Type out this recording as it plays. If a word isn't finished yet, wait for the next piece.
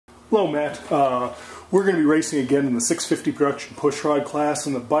Hello, Matt. We're going to be racing again in the 650 production pushrod class,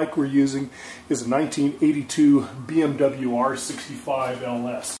 and the bike we're using is a 1982 BMW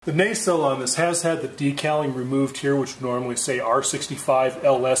R65LS. The nacelle on this has had the decaling removed here, which would normally say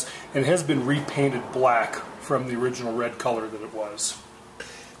R65LS, and has been repainted black from the original red color that it was.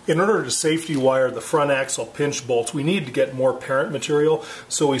 In order to safety wire the front axle pinch bolts, we need to get more parent material,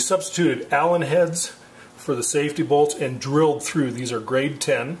 so we substituted Allen heads for the safety bolts and drilled through. These are grade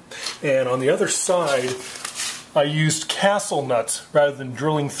 10, and on the other side I used castle nuts rather than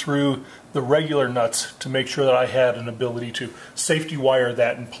drilling through the regular nuts to make sure that I had an ability to safety wire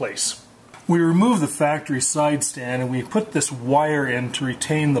that in place. We removed the factory side stand and we put this wire in to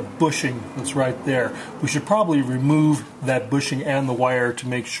retain the bushing that's right there. We should probably remove that bushing and the wire to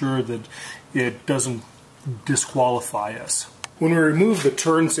make sure that it doesn't disqualify us. When we removed the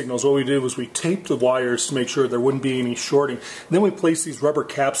turn signals, what we did was we taped the wires to make sure there wouldn't be any shorting. And then we placed these rubber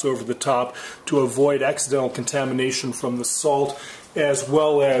caps over the top to avoid accidental contamination from the salt, as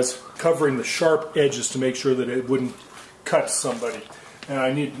well as covering the sharp edges to make sure that it wouldn't cut somebody. And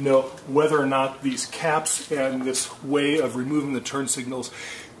I need to know whether or not these caps and this way of removing the turn signals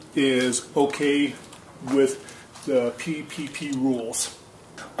is okay with the PPP rules.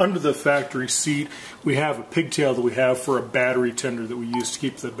 Under the factory seat, we have a pigtail that we have for a battery tender that we use to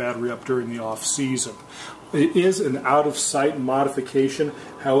keep the battery up during the off-season. It is an out-of-sight modification.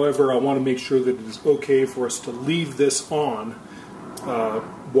 However, I want to make sure that it is okay for us to leave this on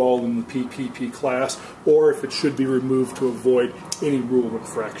while in the PPP class, or if it should be removed to avoid any rule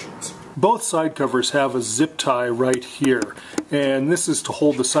infractions. Both side covers have a zip tie right here, and this is to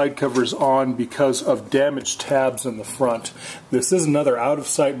hold the side covers on because of damaged tabs in the front. This is another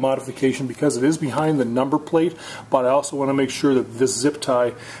out-of-sight modification because it is behind the number plate, but I also want to make sure that this zip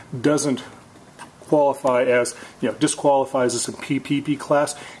tie doesn't qualify as, disqualifies us in PPP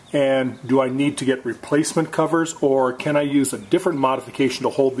class. And do I need to get replacement covers, or can I use a different modification to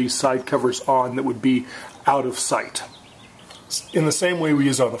hold these side covers on that would be out of sight? In the same way we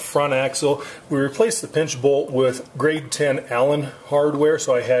use on the front axle, we replaced the pinch bolt with grade 10 Allen hardware,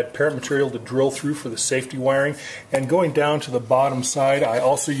 so I had parent material to drill through for the safety wiring. And going down to the bottom side, I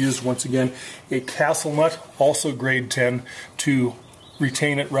also used, once again, a castle nut, also grade 10, to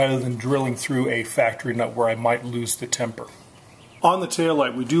retain it rather than drilling through a factory nut where I might lose the temper. On the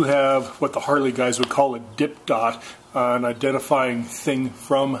taillight, we do have what the Harley guys would call a dip dot, an identifying thing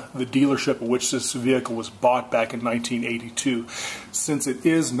from the dealership in which this vehicle was bought back in 1982. Since it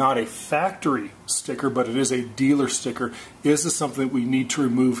is not a factory sticker, but it is a dealer sticker, is this something that we need to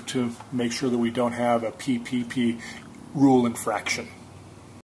remove to make sure that we don't have a PPP rule infraction?